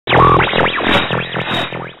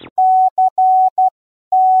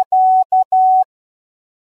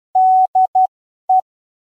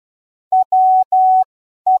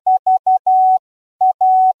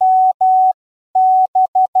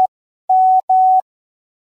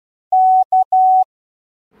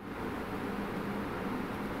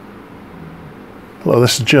Hello,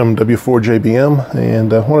 this is Jim, W4JBM,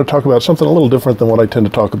 and I want to talk about something a little different than what I tend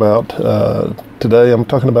to talk about. Today I'm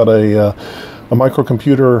talking about a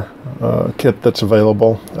microcomputer kit that's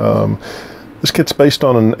available. This kit's based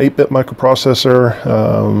on an 8-bit microprocessor,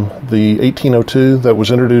 the 1802 that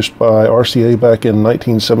was introduced by RCA back in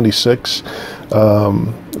 1976.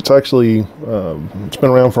 It's actually, it's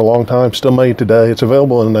been around for a long time, still made today. It's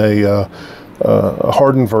available in a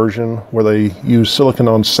hardened version where they use silicon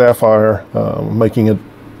on sapphire, making it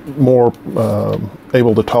more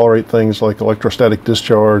able to tolerate things like electrostatic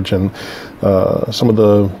discharge and some of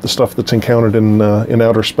the stuff that's encountered in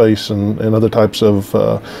outer space and other types of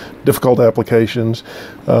difficult applications.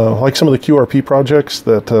 Like some of the QRP projects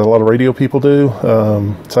that a lot of radio people do,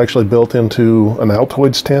 it's actually built into an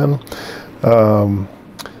Altoids tin.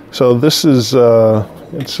 So this is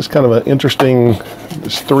it's just kind of an interesting,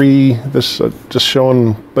 just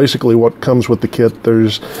showing basically what comes with the kit.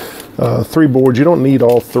 There's 3 boards. You don't need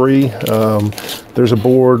all 3. There's a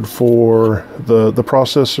board for the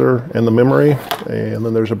processor and the memory, and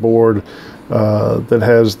then there's a board that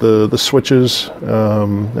has the switches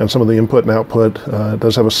and some of the input and output. It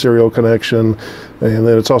does have a serial connection, and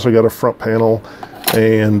then it's also got a front panel.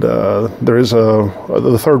 And there is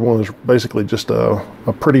the third one is basically just a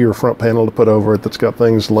prettier front panel to put over it that's got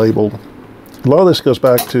things labeled. A lot of this goes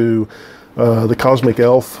back to the Cosmic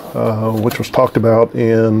Elf, which was talked about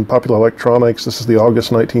in Popular Electronics. This is the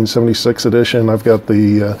August 1976 edition. I've got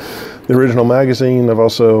the original magazine. I've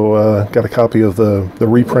also got a copy of the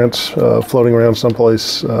reprints floating around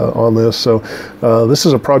someplace on this. So this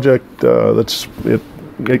is a project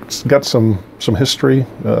it's got some history.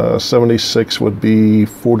 76 would be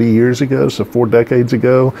 40 years ago, so 4 decades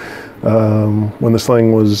ago, when this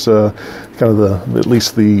thing was kind of at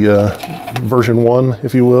least the version 1,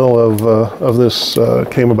 if you will, of this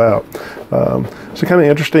came about. So kind of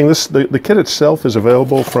interesting. The kit itself is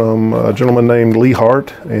available from a gentleman named Lee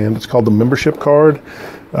Hart, and it's called the membership card.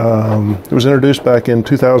 It was introduced back in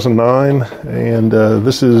 2009, and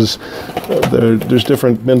this is there's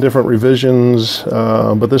been different revisions,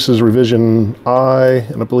 but this is revision I,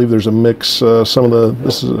 and I believe there's a mix. This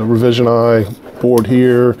is a revision I board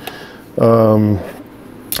here, and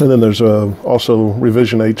then there's also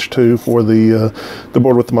revision H2 for the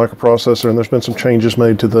board with the microprocessor, and there's been some changes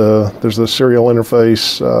made to there's the serial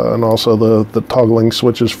interface and also the toggling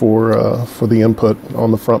switches for the input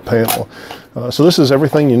on the front panel. So this is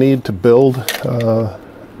everything you need to build the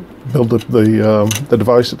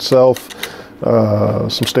device itself.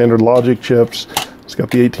 Some standard logic chips. It's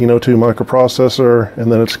got the 1802 microprocessor, and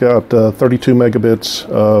then it's got 32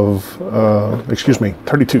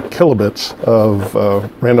 kilobits of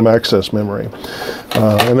random access memory.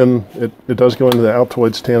 And then it does go into the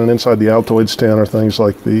Altoids tin, and inside the Altoids tin are things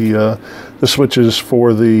like the switches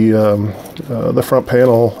for the front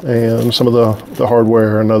panel and some of the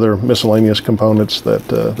hardware and other miscellaneous components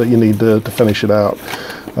that you need to finish it out.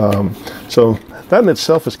 So that in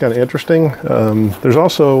itself is kind of interesting. There's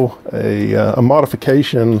also a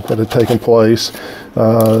modification that had taken place.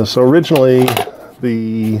 So originally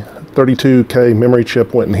the 32K memory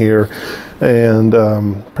chip went in here, and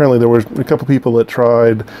apparently there were a couple people that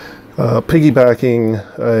tried piggybacking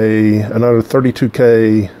another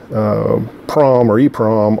 32K PROM or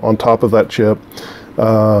EPROM on top of that chip,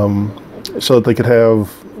 so that they could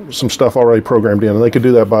have some stuff already programmed in, and they could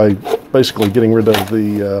do that by basically getting rid of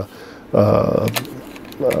the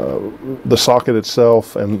socket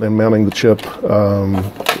itself and mounting the chip,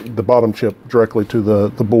 the bottom chip directly to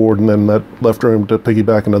the board, and then that left room to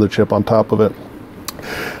piggyback another chip on top of it.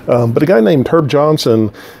 But a guy named Herb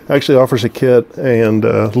Johnson actually offers a kit, and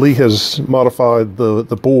Lee has modified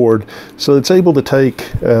the board so it's able to take,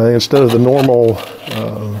 instead of the normal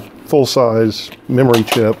full-size memory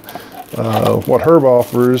chip, what Herb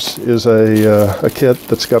offers is a kit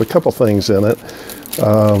that's got a couple things in it.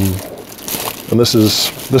 And this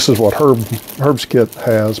is what Herb's kit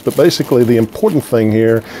has. But basically the important thing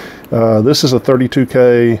here, this is a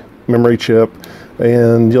 32K memory chip,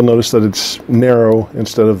 and you'll notice that it's narrow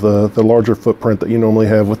instead of the larger footprint that you normally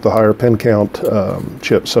have with the higher pin count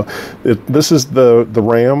chip. So this is the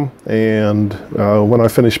RAM, and when I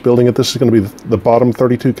finish building it, this is going to be the bottom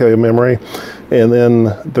 32K of memory, and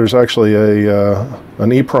then there's actually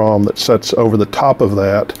an EPROM that sets over the top of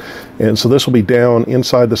that, and so this will be down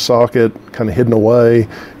inside the socket, kind of hidden away,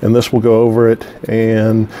 and this will go over it.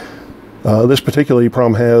 And this particular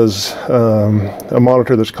EPROM has a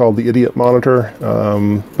monitor that's called the Idiot Monitor,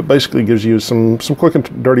 that basically gives you some quick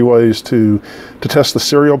and dirty ways to test the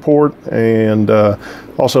serial port, and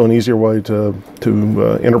also an easier way to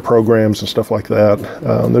enter programs and stuff like that.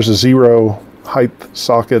 There's a 0 height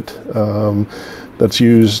socket that's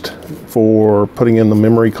used for putting in the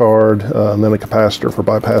memory card, and then a capacitor for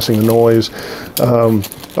bypassing the noise.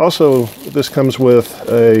 Also, this comes with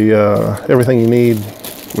everything you need,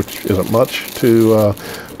 which isn't much, to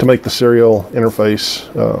make the serial interface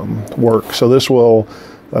work. So this will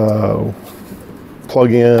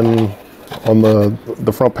plug in on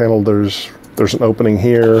the front panel. There's an opening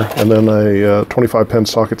here, and then a 25-pin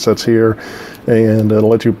socket sets here, and it'll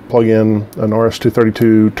let you plug in an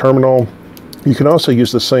RS-232 terminal. You can also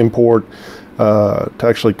use the same port to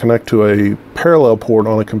actually connect to a parallel port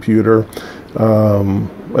on a computer,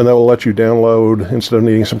 and that will let you download instead of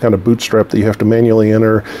needing some kind of bootstrap that you have to manually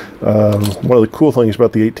enter. One of the cool things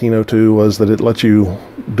about the 1802 was that it lets you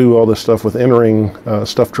do all this stuff with entering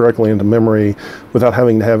stuff directly into memory without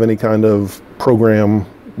having to have any kind of program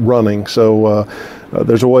running. So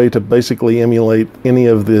there's a way to basically emulate any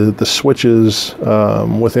of the switches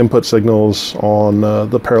with input signals on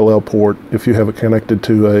the parallel port if you have it connected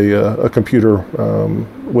to a computer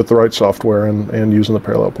with the right software and using the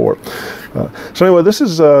parallel port. So anyway, this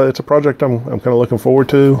is it's a project I'm kind of looking forward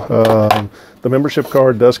to. The membership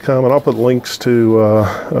card does come, and I'll put links to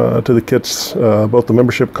the kits, both the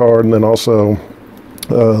membership card and then also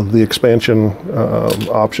the expansion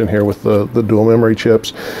option here with the dual memory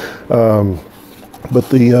chips. But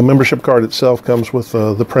the membership card itself comes with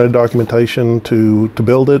the printed documentation to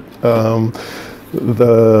build it.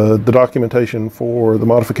 The documentation for the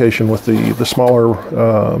modification with the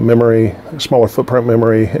smaller memory, smaller footprint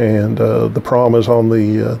memory, and the PROM is on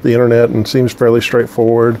the internet and seems fairly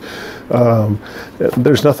straightforward.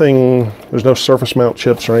 There's no surface mount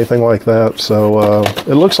chips or anything like that, so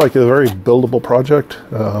it looks like a very buildable project.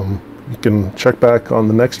 You can check back on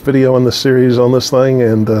the next video in the series on this thing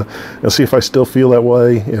and see if I still feel that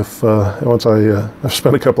way once I've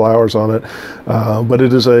spent a couple hours on it. But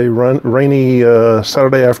it is a rainy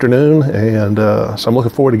Saturday afternoon, and so I'm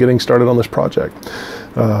looking forward to getting started on this project.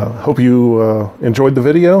 Hope you enjoyed the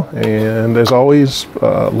video, and as always,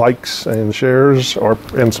 likes and shares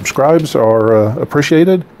and subscribes are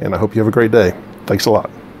appreciated, and I hope you have a great day. Thanks a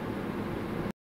lot.